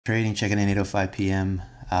Trading checking in 8:05 p.m.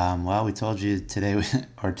 Well, we told you today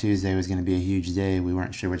or Tuesday was going to be a huge day. We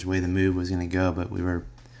weren't sure which way the move was going to go, but we were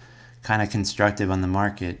kind of constructive on the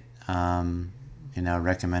market.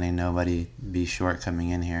 Recommending nobody be short coming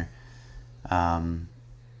in here. And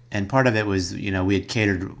part of it was, we had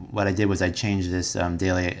catered. What I did was I changed this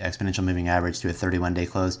daily exponential moving average to a 31-day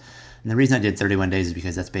close. And the reason I did 31 days is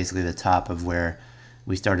because that's basically the top of where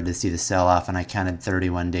we started to see the sell-off, and I counted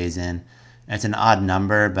 31 days in. It's an odd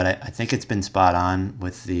number, but I think it's been spot on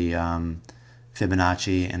with the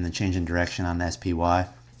Fibonacci and the change in direction on SPY.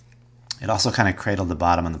 It also kind of cradled the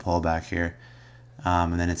bottom on the pullback here,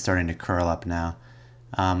 and then it's starting to curl up now.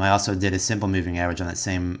 I also did a simple moving average on that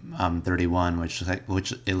same 31, which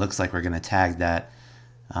it looks like we're going to tag that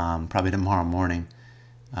probably tomorrow morning.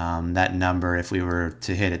 That number, if we were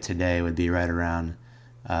to hit it today, would be right around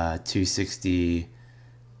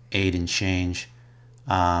 268 and change.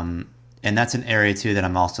 And that's an area too that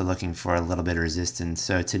I'm also looking for a little bit of resistance.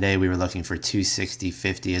 So today we were looking for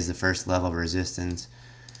 260.50 as the first level of resistance.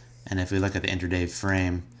 And if we look at the intraday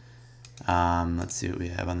frame, let's see what we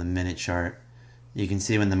have on the minute chart. You can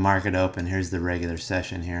see when the market opened, here's the regular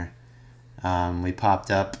session here. We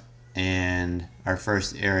popped up and our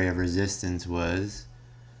first area of resistance was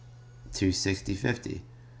 260.50.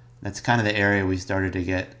 That's kind of the area we started to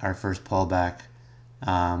get our first pullback.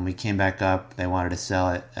 We came back up, they wanted to sell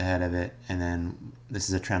it ahead of it, and then this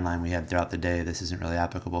is a trend line we had throughout the day. This isn't really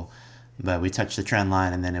applicable, but we touched the trend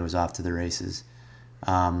line and then it was off to the races.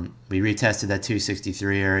 We retested that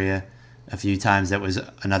 263 area a few times. That was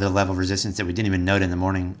another level of resistance that we didn't even note in the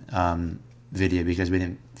morning video because we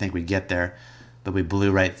didn't think we'd get there, but we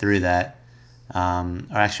blew right through that.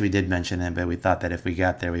 Or actually we did mention it, but we thought that if we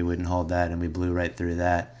got there we wouldn't hold that, and we blew right through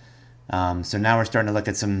that. So now we're starting to look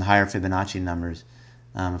at some higher Fibonacci numbers.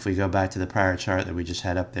 If we go back to the prior chart that we just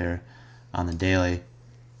had up there on the daily,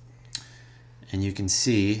 and you can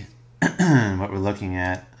see what we're looking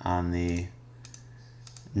at on the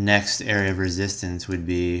next area of resistance would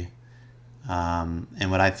be,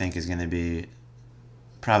 and what I think is going to be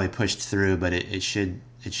probably pushed through, but it should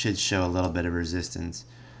show a little bit of resistance,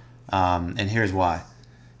 and here's why.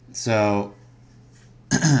 So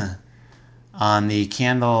on the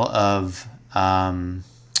candle of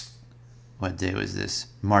what day was this?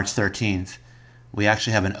 March 13th. We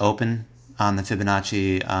actually have an open on the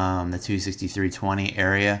Fibonacci, the 263.20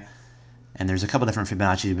 area. And there's a couple different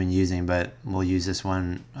Fibonacci we've been using, but we'll use this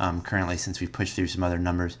one currently since we've pushed through some other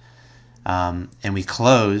numbers. And we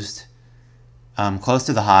closed close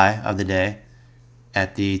to the high of the day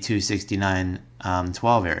at the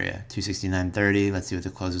 269.12 area, 269.30. Let's see what the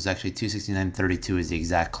close was. Actually 269.32 is the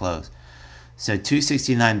exact close. So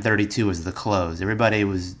 269.32 was the close. Everybody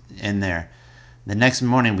was in there. The next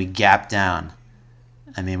morning we gapped down.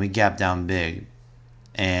 I mean, we gapped down big,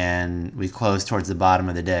 and we closed towards the bottom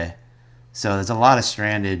of the day. So there's a lot of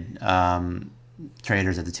stranded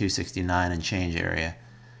traders at the 269 and change area.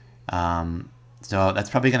 So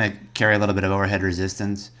that's probably going to carry a little bit of overhead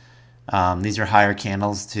resistance. These are higher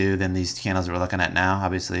candles too than these candles that we're looking at now.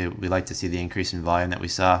 Obviously, we like to see the increase in volume that we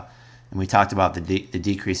saw. And we talked about the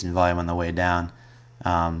decrease in volume on the way down,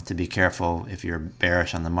 to be careful if you're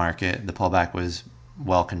bearish on the market. The pullback was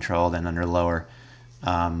well controlled and under lower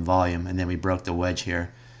volume, and then we broke the wedge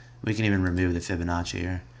here. We can even remove the Fibonacci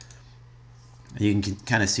here. You can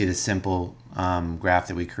kind of see the simple graph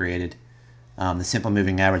that we created. The simple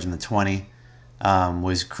moving average on the 20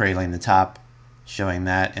 was cradling the top, showing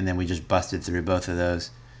that, and then we just busted through both of those.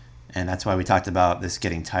 And that's why we talked about this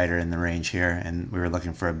getting tighter in the range here, and we were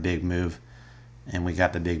looking for a big move, and we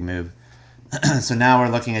got the big move. So now we're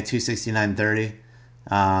looking at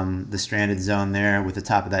 269.30, the stranded zone there with the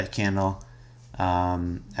top of that candle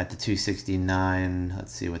at the 269.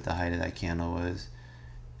 Let's see what the height of that candle was.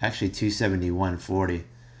 Actually 271.40.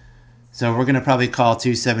 So we're going to probably call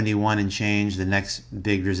 271 and change the next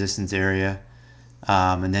big resistance area,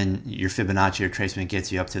 and then your Fibonacci retracement gets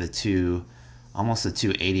you up to the almost the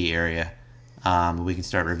 280 area. We can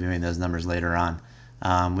start reviewing those numbers later on.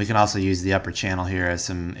 We can also use the upper channel here as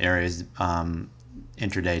some areas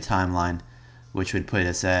intraday timeline, which would put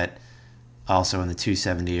us at also in the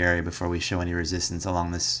 270 area before we show any resistance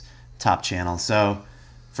along this top channel. So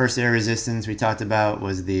first area resistance we talked about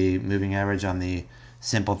was the moving average on the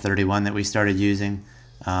simple 31 that we started using,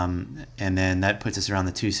 and then that puts us around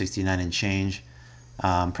the 269 and change.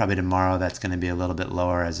 Probably tomorrow that's going to be a little bit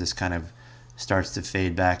lower as this kind of starts to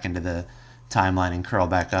fade back into the timeline and curl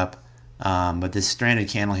back up. But this stranded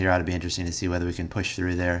candle here ought to be interesting to see whether we can push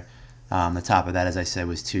through there. The top of that, as I said,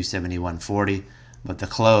 was 271.40, but the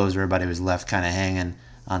close, where everybody was left kind of hanging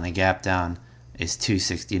on the gap down, is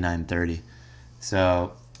 269.30.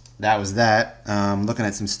 So that was that. Looking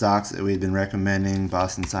at some stocks that we've been recommending: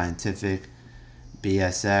 Boston Scientific,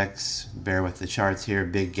 BSX. Bear with the charts here.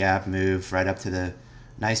 Big gap move right up to the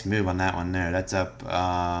nice move on that one there. That's up.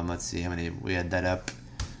 Let's see how many we had that up.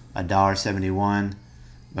 $1.71,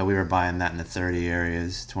 but we were buying that in the 30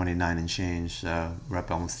 areas, 29 and change. So we're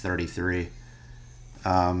up almost 33.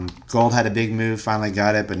 Gold had a big move. Finally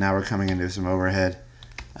got it, but now we're coming into some overhead.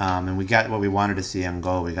 And we got what we wanted to see on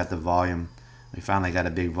gold. We got the volume. We finally got a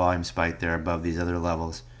big volume spike there above these other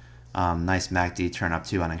levels. Nice MACD turn up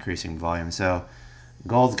too on increasing volume. So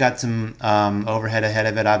gold's got some overhead ahead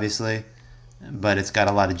of it, obviously, but it's got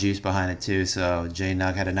a lot of juice behind it too. So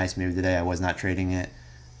JNUG had a nice move today. I was not trading it,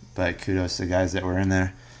 but kudos to the guys that were in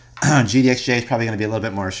there. GDXJ is probably going to be a little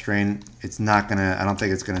bit more restrained. It's not going to, I don't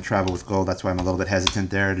think it's going to travel with gold. That's why I'm a little bit hesitant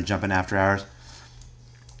there to jump in after hours.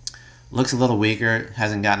 Looks a little weaker.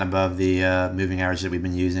 Hasn't gotten above the moving average that we've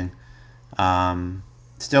been using.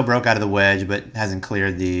 Still broke out of the wedge, but hasn't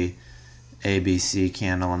cleared the ABC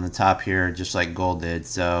candle on the top here, just like gold did.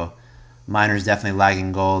 So miners definitely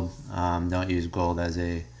lagging gold. Don't use gold as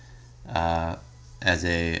a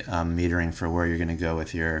metering for where you're going to go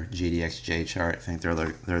with your GDXJ chart. I think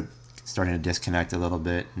they're starting to disconnect a little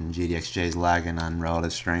bit, and GDXJ is lagging on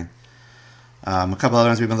relative strength. A couple other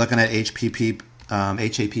ones we've been looking at. HAPP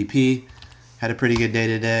had a pretty good day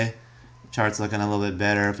today. Chart's looking a little bit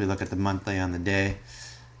better if we look at the monthly on the day.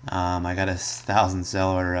 I got a 1,000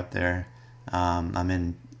 sell order up there. I'm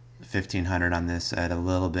in 1,500 on this at a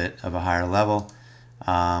little bit of a higher level.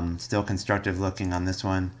 Still constructive looking on this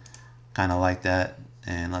one. Kind of like that.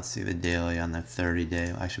 And let's see the daily on the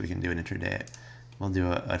 30-day. Actually, we can do an intraday. We'll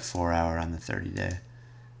do a 4-hour on the 30-day.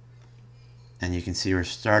 And you can see we're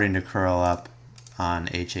starting to curl up on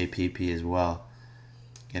HAPP as well.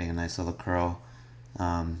 Getting a nice little curl.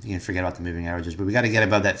 You can forget about the moving averages, but we got to get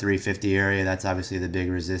above that 350 area. That's obviously the big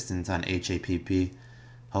resistance on HAPP.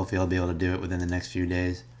 Hopefully I'll be able to do it within the next few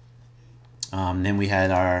days. Then we had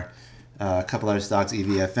our couple other stocks,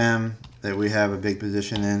 EVFM, that we have a big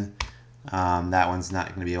position in. That one's not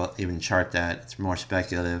going to be able to even chart that. It's more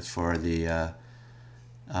speculative for the,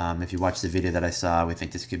 if you watch the video that I saw, we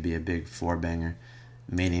think this could be a big four-banger,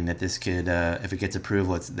 meaning that this could, if it gets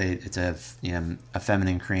approval, it's a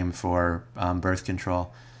feminine cream for birth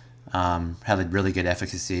control. Had a really good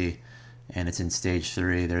efficacy, and it's in stage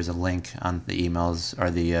 3. There's a link on the emails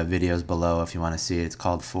or the videos below if you want to see it. It's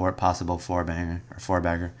called possible four-banger or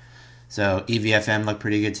four-bagger. So EVFM looked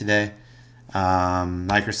pretty good today.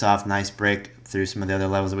 Microsoft, nice break through some of the other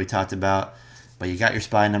levels that we talked about. But you got your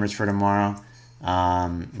SPY numbers for tomorrow.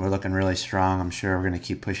 We're looking really strong. I'm sure we're going to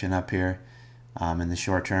keep pushing up here in the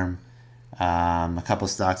short term. A couple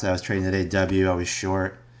stocks I was trading today. W, I was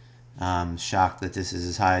short. Shocked that this is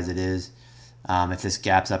as high as it is. If this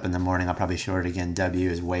gaps up in the morning, I'll probably short it again. W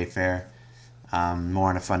is Wayfair. More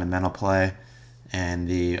on a fundamental play. And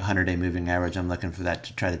the 100-day moving average, I'm looking for that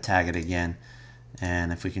to try to tag it again.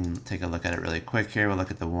 And if we can take a look at it really quick here, we'll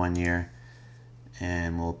look at the 1 year.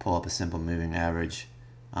 And we'll pull up a simple moving average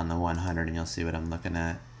on the 100, and you'll see what I'm looking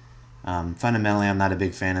at. Fundamentally, I'm not a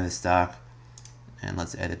big fan of the stock. And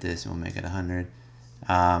let's edit this, and we'll make it 100.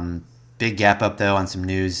 Big gap up, though, on some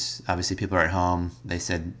news. Obviously, people are at home. They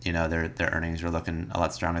said, their earnings are looking a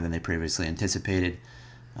lot stronger than they previously anticipated.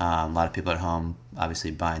 A lot of people at home,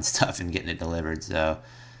 obviously, buying stuff and getting it delivered. So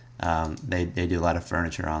they do a lot of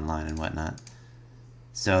furniture online and whatnot.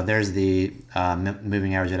 So there's the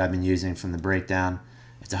moving average that I've been using from the breakdown.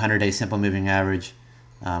 It's a 100-day simple moving average.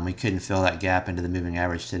 We couldn't fill that gap into the moving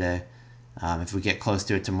average today. If we get close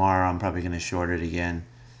to it tomorrow, I'm probably going to short it again.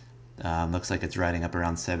 Looks like it's riding up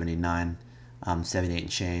around 79, 78 and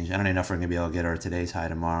change. I don't even know if we're going to be able to get our today's high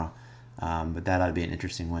tomorrow. But that ought to be an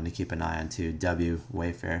interesting one to keep an eye on too. W,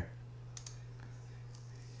 Wayfair.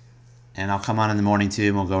 And I'll come on in the morning too,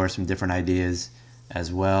 and we'll go over some different ideas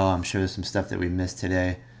as well. I'm sure there's some stuff that we missed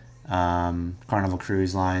today. Carnival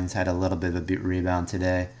Cruise Lines had a little bit of a rebound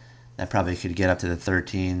today. That probably could get up to the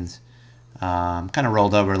 13s. Kind of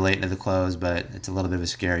rolled over late into the close, but it's a little bit of a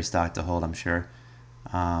scary stock to hold, I'm sure.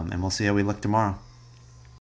 And we'll see how we look tomorrow.